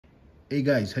Hey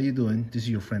guys, how you doing? This is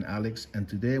your friend Alex, and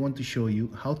today I want to show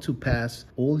you how to pass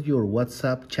all your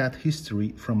WhatsApp chat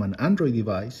history from an Android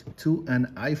device to an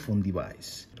iPhone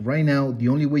device. Right now, the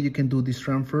only way you can do this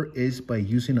transfer is by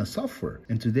using a software.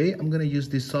 And today I'm going to use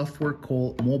this software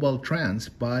called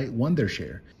MobileTrans by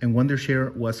Wondershare. And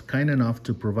Wondershare was kind enough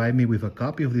to provide me with a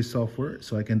copy of this software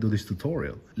so I can do this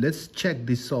tutorial. Let's check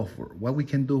this software, what we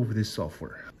can do with this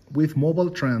software. With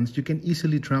MobileTrans, you can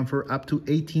easily transfer up to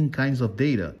 18 kinds of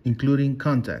data, including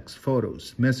contacts,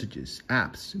 photos, messages,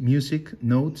 apps, music,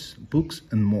 notes, books,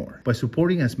 and more. By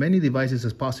supporting as many devices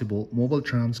as possible,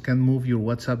 MobileTrans can move your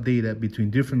WhatsApp data between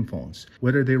different phones,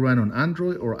 whether they run on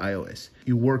Android or iOS.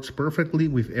 It works perfectly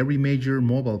with every major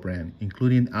mobile brand,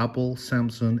 including Apple,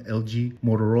 Samsung, LG,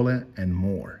 Motorola, and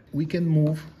more. We can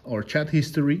move our chat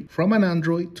history from an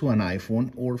Android to an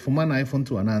iPhone, or from an iPhone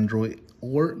to an Android,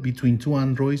 or between two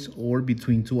Androids or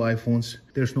between two iPhones.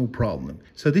 There's no problem.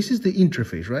 So this is the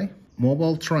interface, right?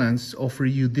 MobileTrans offer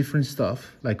you different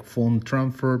stuff like phone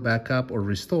transfer, backup, or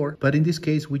restore. But in this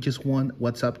case, we just want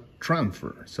WhatsApp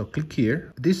transfer. So click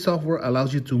here. This software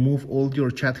allows you to move all your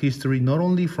chat history, not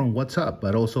only from WhatsApp,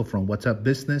 but also from WhatsApp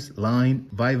Business, Line,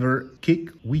 Viber,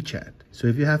 Kik, WeChat. So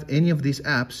if you have any of these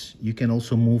apps, you can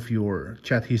also move your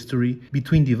chat history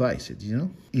between devices,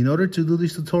 In order to do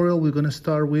this tutorial, we're going to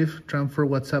start with transfer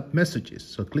WhatsApp messages.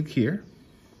 So click here.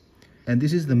 And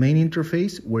this is the main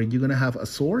interface where you're going to have a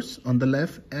source on the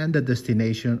left and the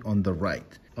destination on the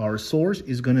right. Our source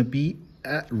is going to be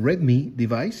a Redmi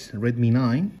device, Redmi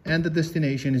 9, and the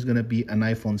destination is going to be an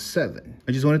iPhone 7.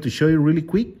 I just wanted to show you really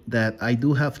quick that I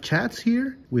do have chats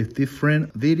here with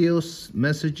different videos,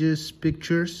 messages,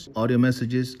 pictures, audio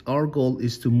messages. Our goal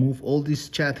is to move all this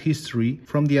chat history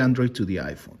from the Android to the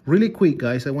iPhone. Really quick,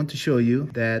 guys, I want to show you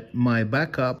that my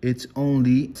backup, it's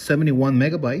only 71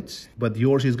 megabytes, but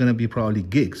yours is going to be probably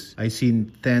gigs. I've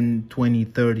seen 10, 20,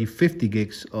 30, 50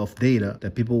 gigs of data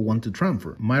that people want to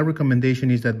transfer. My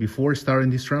recommendation is that before starting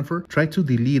this transfer, try to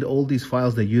delete all these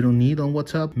files that you don't need on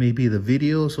WhatsApp, maybe the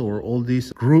videos or all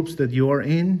these groups that you are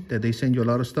in, that they send you a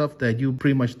lot of stuff that you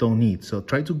pretty much don't need. So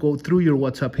try to go through your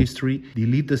WhatsApp history,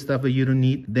 delete the stuff that you don't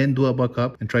need, then do a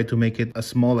backup and try to make it as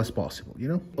small as possible,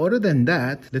 Other than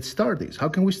that, let's start this. How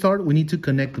can we start? We need to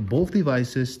connect both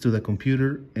devices to the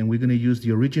computer, and we're going to use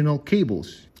the original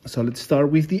cables. So let's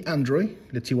start with the Android.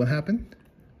 Let's see what happened.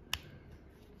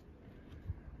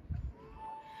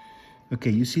 Okay,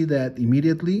 you see that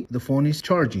immediately the phone is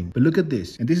charging. But look at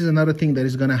this. And this is another thing that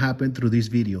is going to happen through this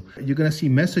video. You're going to see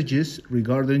messages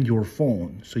regarding your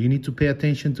phone. So you need to pay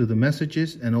attention to the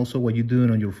messages and also what you're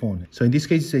doing on your phone. So in this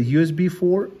case, it says USB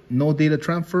 4, no data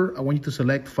transfer. I want you to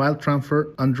select File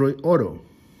Transfer Android Auto.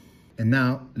 And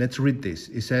now let's read this.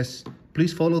 It says,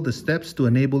 please follow the steps to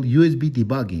enable USB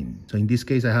debugging. So in this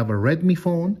case, I have a Redmi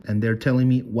phone and they're telling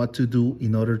me what to do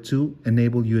in order to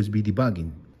enable USB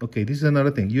debugging. Okay, this is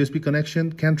another thing. USB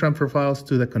connection can transfer files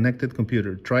to the connected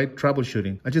computer. Try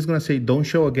troubleshooting. I'm just going to say don't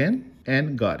show again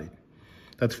and got it.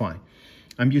 That's fine.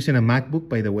 I'm using a MacBook,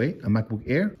 by the way, a MacBook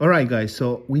Air. All right, guys,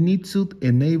 so we need to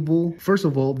enable, first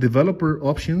of all, developer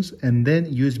options and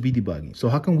then USB debugging. So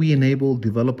how can we enable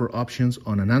developer options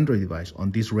on an Android device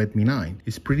on this Redmi 9?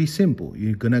 It's pretty simple.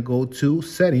 You're going to go to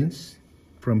settings.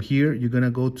 From here, you're going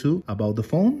to go to about the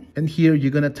phone. And here,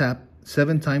 you're going to tap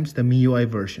 7 times the MIUI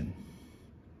version.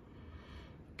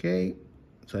 Okay,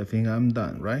 so I think I'm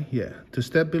done, right? Yeah, 2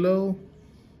 steps below,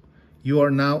 you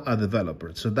are now a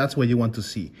developer. So that's what you want to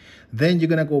see. Then you're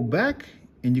gonna go back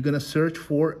and you're gonna search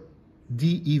for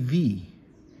DEV.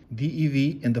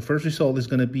 DEV, and the first result is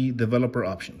gonna be developer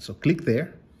options. So click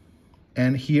there.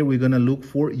 And here we're gonna look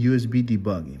for USB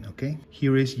debugging, okay?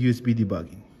 Here is USB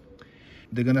debugging.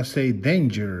 They're gonna say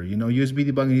danger,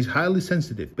 USB debugging is highly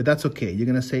sensitive, but that's okay. You're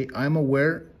gonna say, I'm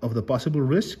aware of the possible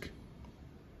risk.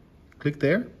 Click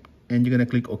there, and you're gonna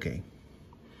click OK.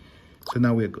 So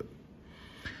now we're good.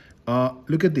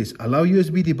 Look at this, allow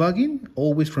USB debugging,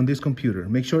 always from this computer.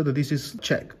 Make sure that this is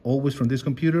checked, always from this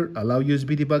computer, allow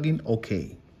USB debugging,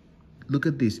 OK. Look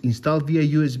at this, install via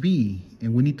USB,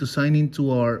 and we need to sign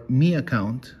into our Me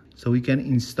account so we can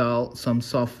install some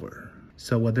software.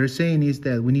 So what they're saying is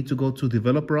that we need to go to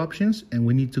developer options and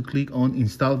we need to click on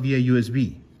install via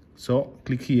USB. So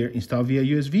click here, install via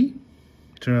USB,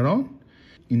 turn it on.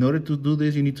 In order to do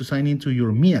this, you need to sign into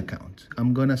your Me account.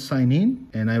 I'm gonna sign in,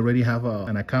 and I already have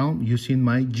an account using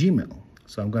my Gmail.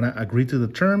 So I'm gonna agree to the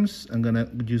terms. I'm gonna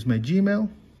use my Gmail.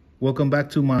 Welcome back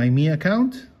to my Me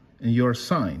account, and you're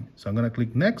signed. So I'm gonna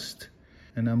click next,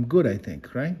 and I'm good, I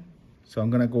think, right? So I'm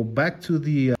gonna go back to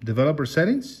the developer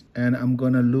settings, and I'm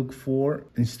gonna look for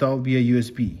install via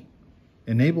USB.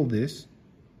 Enable this,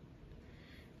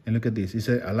 And look at this. It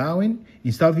says allowing,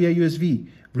 install via USB.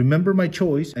 Remember my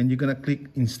choice, and you're gonna click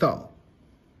install.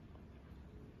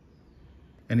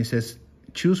 And it says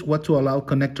choose what to allow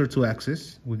connector to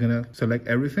access. We're gonna select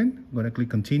everything. I'm gonna click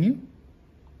continue.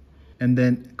 And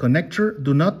then connector,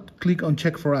 do not click on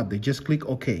check for update, just click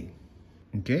OK.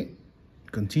 Okay,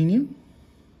 continue.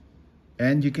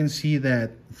 And you can see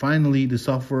that finally the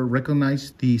software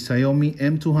recognized the Xiaomi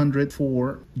M200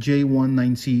 for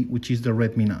J19C, which is the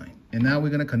Redmi 9. And now we're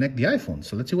gonna connect the iPhone.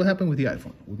 So let's see what happened with the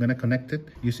iPhone. We're gonna connect it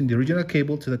using the original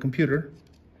cable to the computer.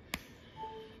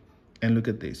 And look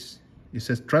at this. It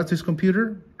says trust this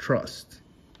computer, trust.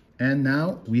 And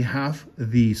now we have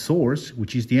the source,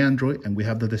 which is the Android, and we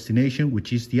have the destination,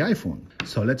 which is the iPhone.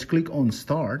 So let's click on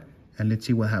start and let's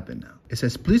see what happened now. It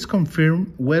says, please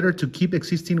confirm whether to keep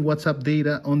existing WhatsApp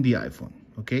data on the iPhone.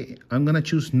 Okay, I'm gonna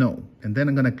choose no, and then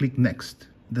I'm gonna click next.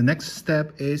 The next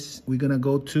step is we're gonna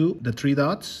go to the three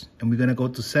dots and we're gonna go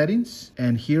to settings,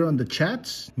 and here on the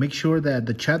chats, make sure that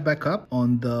the chat backup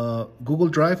on the Google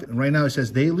Drive, right now it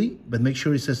says daily, but make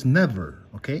sure it says never,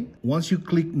 okay? Once you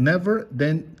click never,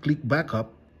 then click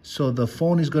backup. So the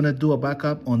phone is gonna do a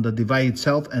backup on the device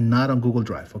itself and not on Google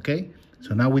Drive, okay?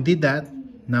 So now we did that,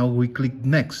 now we click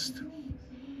next.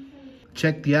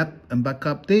 Check the app and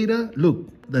backup data. Look,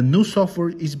 the new software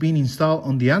is being installed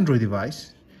on the Android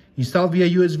device. Install via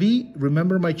USB,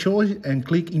 remember my choice, and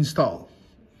click install.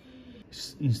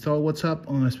 Install WhatsApp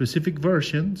on a specific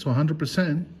version, so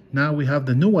 100%. Now we have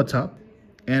the new WhatsApp,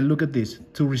 and look at this,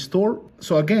 to restore.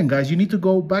 So again, guys, you need to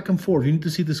go back and forth. You need to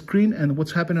see the screen and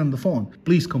what's happening on the phone.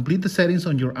 Please complete the settings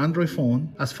on your Android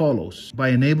phone as follows by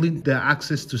enabling the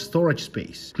access to storage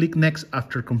space. Click next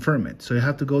after confirm it. So you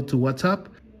have to go to WhatsApp.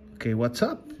 Okay,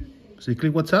 WhatsApp. So you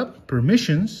click WhatsApp,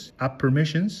 permissions, app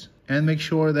permissions, and make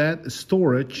sure that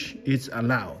storage is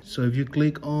allowed. So if you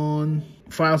click on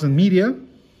files and media,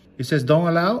 it says don't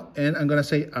allow, and I'm gonna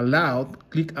say allowed.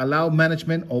 Click allow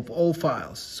management of all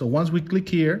files. So once we click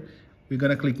here, we're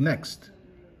gonna click next.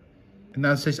 And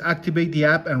now it says activate the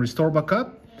app and restore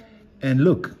backup. And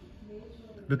look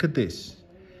at this.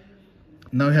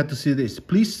 Now you have to see this.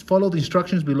 Please follow the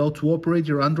instructions below to operate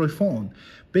your Android phone.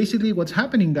 Basically what's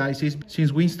happening, guys, is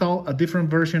since we install a different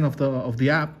version of the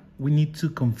app, we need to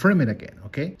confirm it again,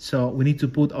 okay? So we need to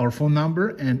put our phone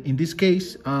number, and in this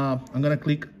case, I'm gonna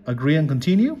click agree and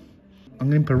continue.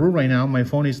 I'm in Peru right now. My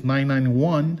phone is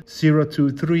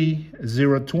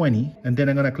 991-023-020, and then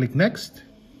I'm gonna click next.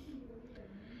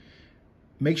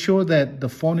 Make sure that the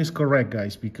phone is correct,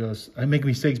 guys, because I make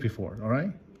mistakes before, all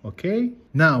right? Okay,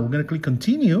 now we're gonna click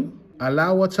continue.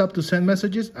 Allow WhatsApp to send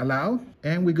messages, allow,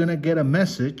 and we're gonna get a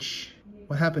message.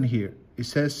 What happened here? It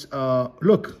says,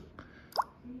 look,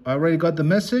 I already got the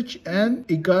message and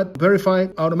it got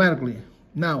verified automatically.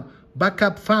 Now,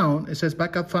 backup found, it says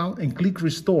backup found, and click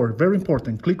restore. Very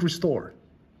important, click restore.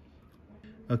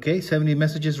 Okay, 70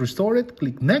 messages restored,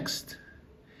 click next.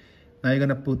 Now you're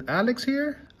gonna put Alex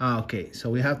here. Okay, so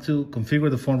we have to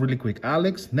configure the phone really quick.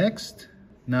 Alex, next.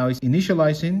 Now it's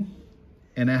initializing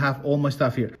and I have all my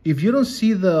stuff here. If you don't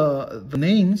see the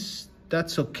names,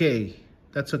 that's okay.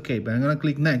 That's okay, but I'm gonna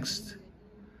click next.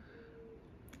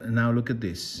 And now look at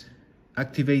this.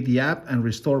 Activate the app and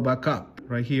restore backup.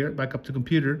 Right here, backup to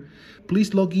computer.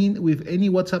 Please log in with any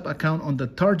WhatsApp account on the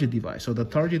target device. So the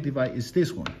target device is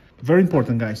this one. Very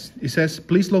important, guys. It says,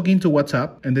 please log in to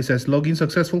WhatsApp, and it says login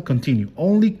successful, continue.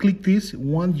 Only click this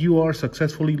once you are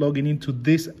successfully logging into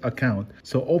this account.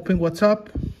 So open WhatsApp.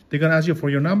 They're gonna ask you for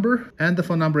your number, and the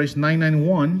phone number is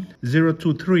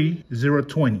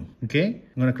 991-023-020. Okay,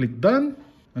 I'm gonna click done.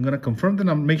 I'm gonna confirm the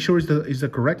number, make sure it's the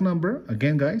correct number.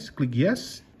 Again, guys, click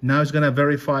yes. Now it's gonna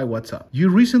verify WhatsApp. You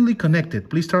recently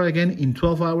connected. Please try again in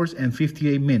 12 hours and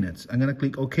 58 minutes. I'm gonna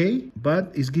click OK,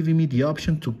 but it's giving me the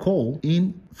option to call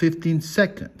in 15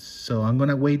 seconds. So I'm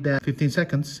gonna wait that 15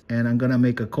 seconds and I'm gonna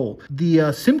make a call.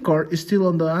 The SIM card is still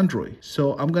on the Android.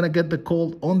 So I'm gonna get the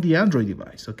call on the Android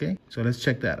device, okay? So let's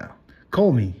check that out.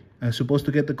 Call me. I'm supposed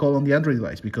to get the call on the Android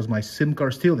device because my SIM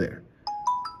card is still there.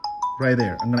 Right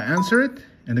there. I'm gonna answer it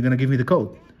and they're gonna give me the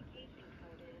code.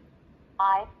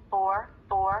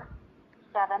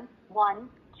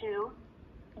 5444712.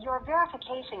 Your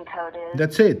verification code is...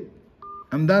 That's it.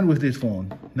 I'm done with this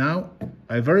phone. Now,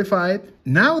 I verified.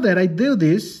 Now that I do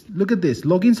this, look at this.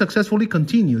 Login successfully,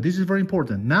 continue. This is very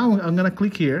important. Now I'm gonna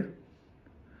click here.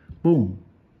 Boom.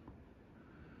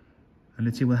 And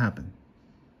let's see what happened.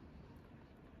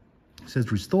 It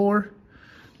says restore.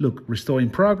 Look, restore in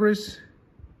progress.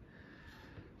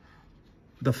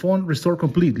 The phone restored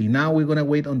completely. Now we're gonna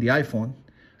wait on the iPhone.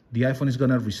 The iPhone is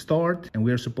gonna restart and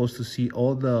we are supposed to see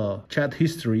all the chat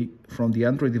history from the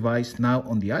Android device now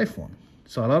on the iPhone.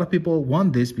 So a lot of people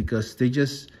want this because they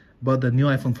just bought the new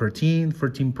iPhone 13,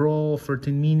 13 Pro,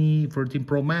 13 Mini, 13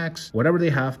 Pro Max, whatever they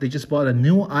have. They just bought a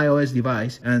new iOS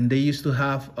device, and they used to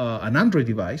have an Android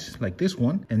device like this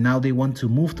one, and now they want to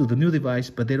move to the new device,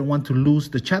 but they don't want to lose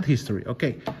the chat history.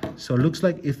 Okay, so it looks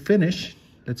like it finished.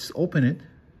 Let's open it.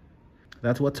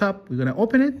 That's WhatsApp. We're gonna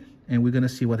open it and we're gonna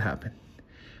see what happened.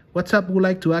 WhatsApp would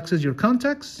like to access your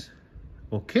contacts.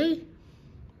 Okay,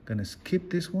 gonna skip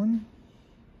this one.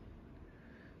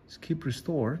 Skip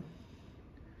restore.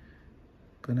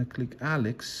 Gonna click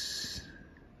Alex.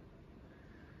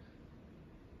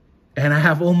 And I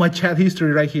have all my chat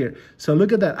history right here. So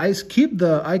look at that. I skipped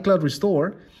the iCloud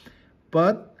restore,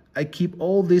 but I keep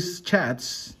all these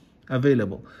chats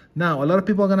available. Now, a lot of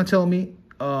people are gonna tell me,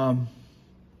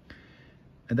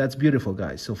 and that's beautiful,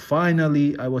 guys. So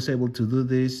finally, I was able to do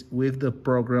this with the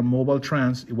program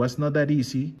MobileTrans. It was not that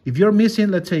easy. If you're missing,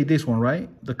 let's say this one, right?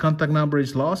 The contact number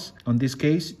is lost. On this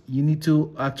case, you need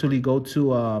to actually go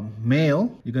to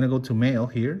Mail. You're gonna go to Mail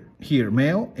here,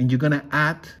 Mail, and you're gonna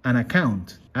add an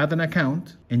account. Add an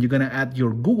account, and you're gonna add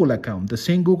your Google account, the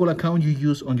same Google account you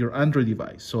use on your Android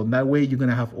device. So that way, you're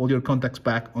gonna have all your contacts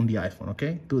back on the iPhone,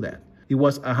 okay? Do that. It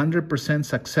was 100%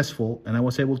 successful, and I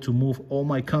was able to move all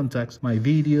my contacts, my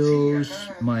videos,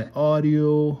 my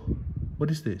audio.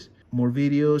 What is this? More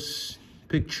videos,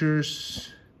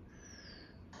 pictures,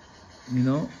 you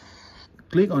know.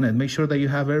 Click on it, make sure that you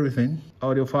have everything.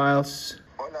 Audio files.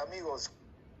 Hola, amigos.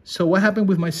 So what happened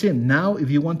with my SIM? Now,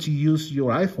 if you want to use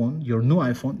your iPhone, your new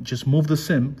iPhone, just move the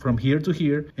SIM from here to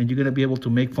here, and you're gonna be able to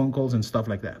make phone calls and stuff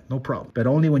like that. No problem, but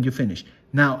only when you finish.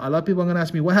 Now, a lot of people are gonna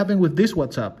ask me, what happened with this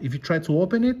WhatsApp? If you try to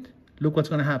open it, look what's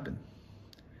gonna happen.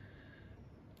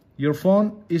 Your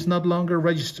phone is not longer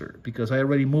registered because I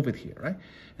already moved it here, right?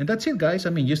 And that's it, guys.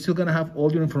 I mean, you're still gonna have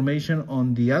all your information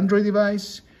on the Android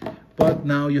device, but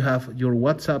now you have your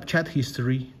WhatsApp chat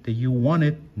history that you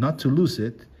wanted not to lose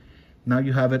it. Now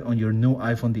you have it on your new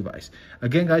iPhone device.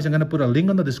 Again, guys, I'm gonna put a link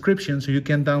on the description so you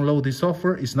can download this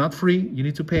software. It's not free, you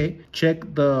need to pay. Check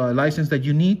the license that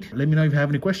you need. Let me know if you have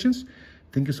any questions.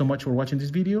 Thank you so much for watching this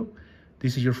video.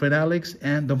 This is your friend Alex,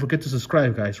 and don't forget to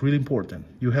subscribe, guys, really important.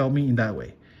 You help me in that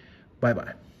way.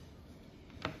 Bye-bye.